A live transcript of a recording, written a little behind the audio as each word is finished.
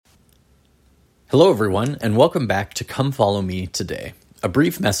Hello, everyone, and welcome back to Come Follow Me Today, a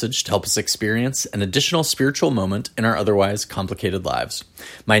brief message to help us experience an additional spiritual moment in our otherwise complicated lives.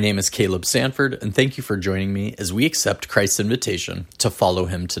 My name is Caleb Sanford, and thank you for joining me as we accept Christ's invitation to follow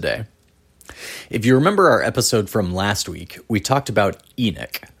him today. If you remember our episode from last week, we talked about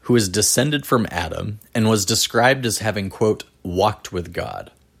Enoch, who is descended from Adam and was described as having, quote, walked with God.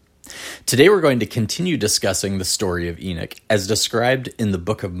 Today we're going to continue discussing the story of Enoch as described in the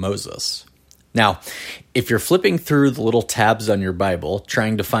book of Moses. Now, if you're flipping through the little tabs on your Bible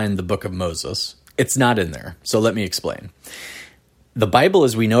trying to find the book of Moses, it's not in there, so let me explain. The Bible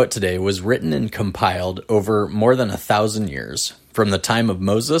as we know it today was written and compiled over more than 1,000 years, from the time of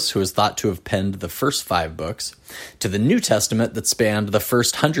Moses, who is thought to have penned the first 5 books, to the New Testament that spanned the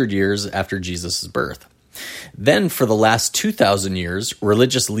first 100 years after Jesus' birth. Then, for the last 2,000 years,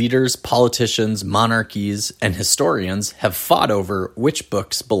 religious leaders, politicians, monarchies, and historians have fought over which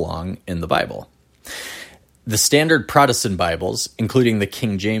books belong in the Bible. The standard Protestant Bibles, including the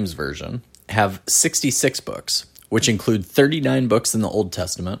King James Version, have 66 books, which include 39 books in the Old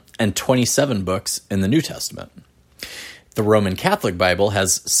Testament and 27 books in the New Testament. The Roman Catholic Bible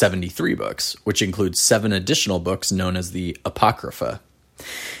has 73 books, which includes 7 additional books known as the Apocrypha.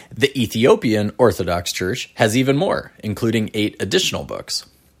 The Ethiopian Orthodox Church has even more, including 8 additional books.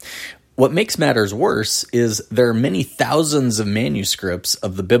 What makes matters worse is there are many thousands of manuscripts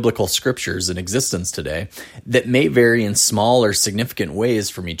of the biblical scriptures in existence today that may vary in small or significant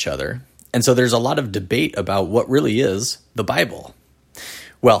ways from each other, and so there's a lot of debate about what really is the Bible.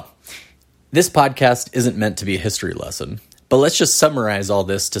 Well, this podcast isn't meant to be a history lesson, but let's just summarize all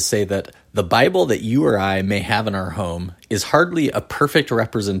this to say that the Bible that you or I may have in our home is hardly a perfect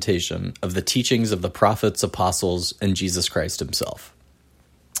representation of the teachings of the prophets, apostles, and Jesus Christ himself.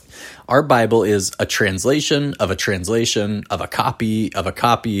 Our Bible is a translation of a translation of a copy of a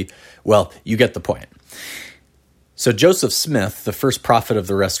copy. Well, you get the point. So Joseph Smith, the first prophet of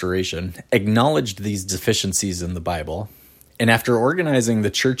the Restoration, acknowledged these deficiencies in the Bible, and after organizing the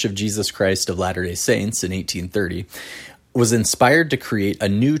Church of Jesus Christ of Latter-day Saints in 1830, was inspired to create a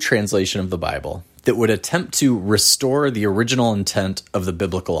new translation of the Bible that would attempt to restore the original intent of the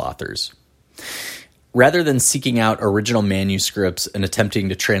biblical authors. Rather than seeking out original manuscripts and attempting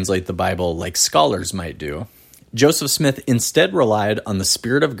to translate the Bible like scholars might do, Joseph Smith instead relied on the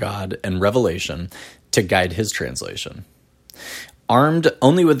Spirit of God and revelation to guide his translation. Armed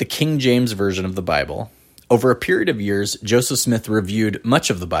only with the King James Version of the Bible, over a period of years, Joseph Smith reviewed much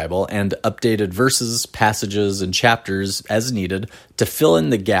of the Bible and updated verses, passages, and chapters as needed to fill in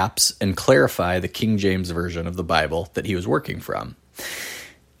the gaps and clarify the King James Version of the Bible that he was working from.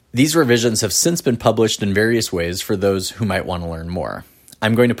 These revisions have since been published in various ways for those who might want to learn more.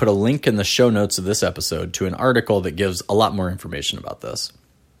 I'm going to put a link in the show notes of this episode to an article that gives a lot more information about this.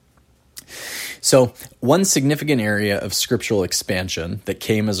 So, one significant area of scriptural expansion that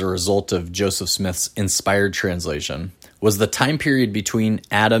came as a result of Joseph Smith's inspired translation was the time period between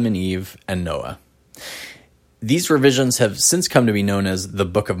Adam and Eve and Noah. These revisions have since come to be known as the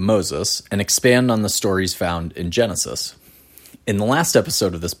Book of Moses and expand on the stories found in Genesis. In the last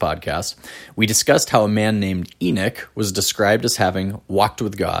episode of this podcast, we discussed how a man named Enoch was described as having walked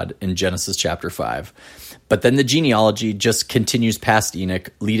with God in Genesis chapter 5. But then the genealogy just continues past Enoch,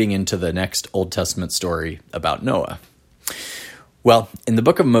 leading into the next Old Testament story about Noah. Well, in the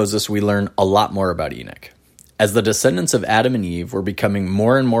book of Moses, we learn a lot more about Enoch. As the descendants of Adam and Eve were becoming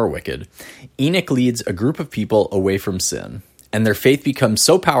more and more wicked, Enoch leads a group of people away from sin, and their faith becomes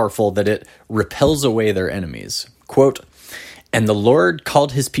so powerful that it repels away their enemies. Quote, "And the Lord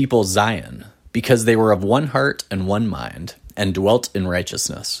called his people Zion, because they were of one heart and one mind, and dwelt in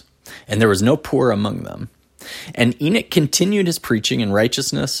righteousness. And there was no poor among them. And Enoch continued his preaching in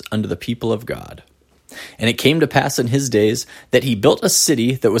righteousness unto the people of God. And it came to pass in his days that he built a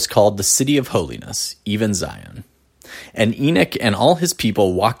city that was called the City of Holiness, even Zion. And Enoch and all his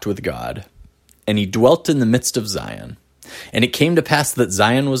people walked with God, and he dwelt in the midst of Zion. And it came to pass that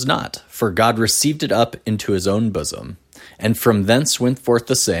Zion was not, for God received it up into his own bosom. And from thence went forth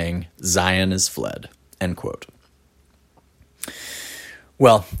the saying, Zion is fled." End quote.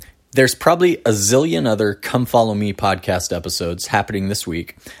 Well, there's probably a zillion other Come Follow Me podcast episodes happening this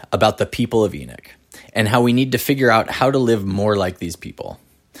week about the people of Enoch and how we need to figure out how to live more like these people.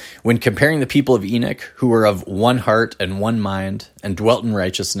 When comparing the people of Enoch, who were of one heart and one mind and dwelt in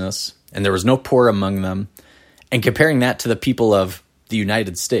righteousness, and there was no poor among them, and comparing that to the people of the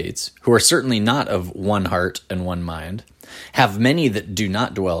United States, who are certainly not of one heart and one mind, have many that do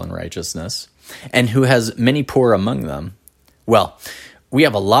not dwell in righteousness, and who has many poor among them, well, we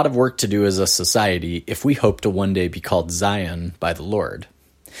have a lot of work to do as a society if we hope to one day be called Zion by the Lord.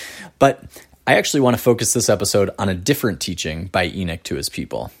 But I actually want to focus this episode on a different teaching by Enoch to his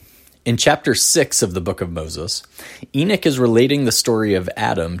people. In chapter 6 of the book of Moses, Enoch is relating the story of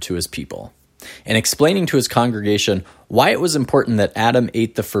Adam to his people and explaining to his congregation why it was important that Adam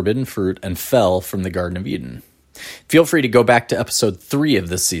ate the forbidden fruit and fell from the Garden of Eden. Feel free to go back to episode 3 of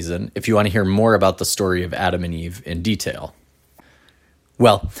this season if you want to hear more about the story of Adam and Eve in detail.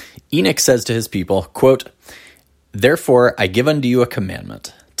 Well, Enoch says to his people, quote, "Therefore I give unto you a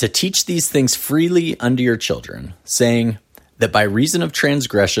commandment, to teach these things freely unto your children, saying, that by reason of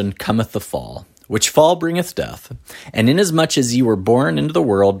transgression cometh the fall, which fall bringeth death. And inasmuch as ye were born into the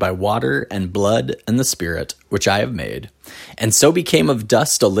world by water and blood and the Spirit, which I have made, and so became of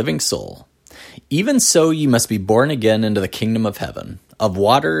dust a living soul, even so ye must be born again into the kingdom of heaven, of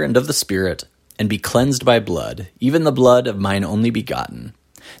water and of the Spirit, and be cleansed by blood, even the blood of mine only begotten,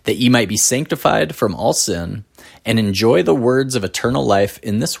 that ye might be sanctified from all sin, and enjoy the words of eternal life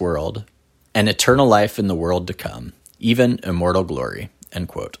in this world, and eternal life in the world to come, even immortal glory." End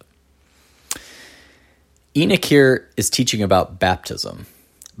quote. Enoch here is teaching about baptism,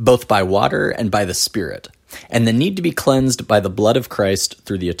 both by water and by the Spirit, and the need to be cleansed by the blood of Christ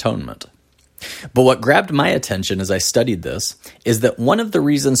through the atonement. But what grabbed my attention as I studied this is that one of the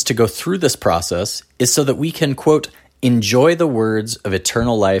reasons to go through this process is so that we can, quote, enjoy the words of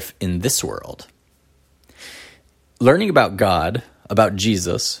eternal life in this world. Learning about God, about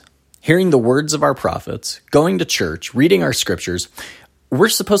Jesus, hearing the words of our prophets, going to church, reading our scriptures, we're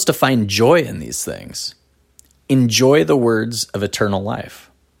supposed to find joy in these things. Enjoy the words of eternal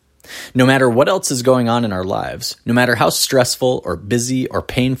life. No matter what else is going on in our lives, no matter how stressful or busy or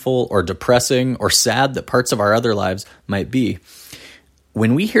painful or depressing or sad that parts of our other lives might be,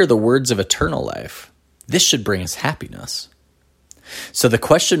 when we hear the words of eternal life, this should bring us happiness. So the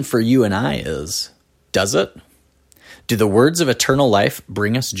question for you and I is, does it? Do the words of eternal life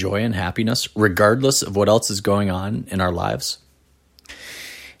bring us joy and happiness regardless of what else is going on in our lives?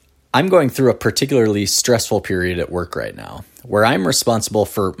 I'm going through a particularly stressful period at work right now, where I'm responsible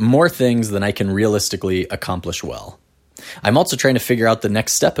for more things than I can realistically accomplish well. I'm also trying to figure out the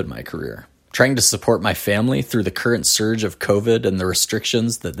next step in my career, trying to support my family through the current surge of COVID and the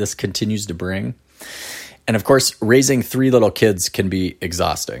restrictions that this continues to bring. And of course, raising 3 little kids can be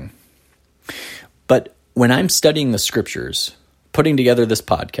exhausting. But when I'm studying the scriptures, putting together this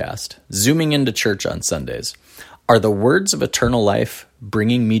podcast, zooming into church on Sundays, are the words of eternal life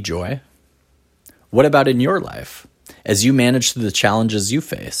bringing me joy? What about in your life? As you manage through the challenges you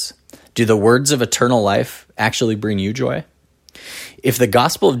face, do the words of eternal life actually bring you joy? If the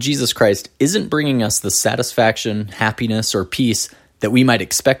gospel of Jesus Christ isn't bringing us the satisfaction, happiness, or peace that we might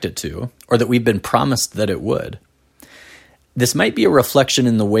expect it to, or that we've been promised that it would, this might be a reflection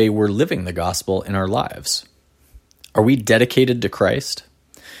in the way we're living the gospel in our lives. Are we dedicated to Christ?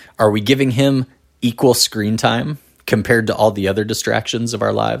 Are we giving him equal screen time compared to all the other distractions of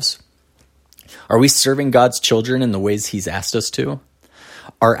our lives? Are we serving God's children in the ways he's asked us to?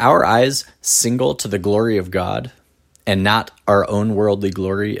 Are our eyes single to the glory of God and not our own worldly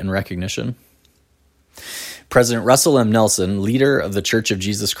glory and recognition? President Russell M. Nelson, leader of the Church of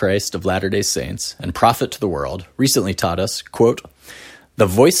Jesus Christ of Latter-day Saints and prophet to the world, recently taught us, quote, "The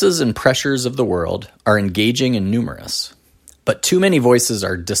voices and pressures of the world are engaging and numerous, but too many voices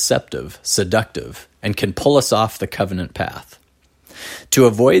are deceptive, seductive, and can pull us off the covenant path. To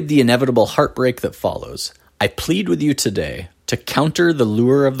avoid the inevitable heartbreak that follows, I plead with you today to counter the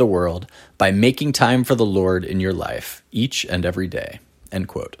lure of the world by making time for the Lord in your life each and every day." End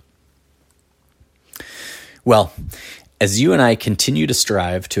quote. Well, as you and I continue to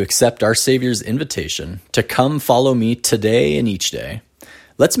strive to accept our Savior's invitation to come follow me today and each day,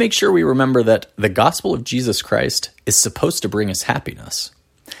 let's make sure we remember that the gospel of Jesus Christ is supposed to bring us happiness.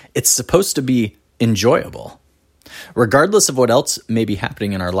 It's supposed to be enjoyable. Regardless of what else may be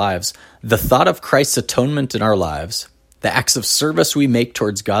happening in our lives, the thought of Christ's atonement in our lives, the acts of service we make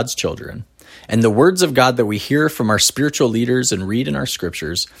towards God's children, and the words of God that we hear from our spiritual leaders and read in our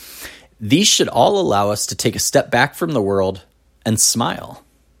scriptures, these should all allow us to take a step back from the world and smile.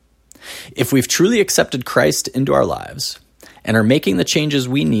 If we've truly accepted Christ into our lives and are making the changes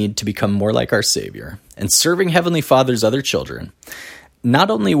we need to become more like our Savior and serving Heavenly Father's other children, not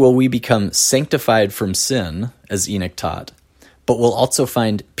only will we become sanctified from sin, as Enoch taught, but we'll also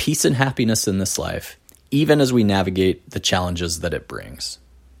find peace and happiness in this life, even as we navigate the challenges that it brings.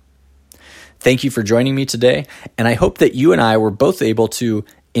 Thank you for joining me today, and I hope that you and I were both able to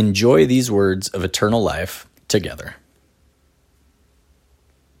enjoy these words of eternal life together.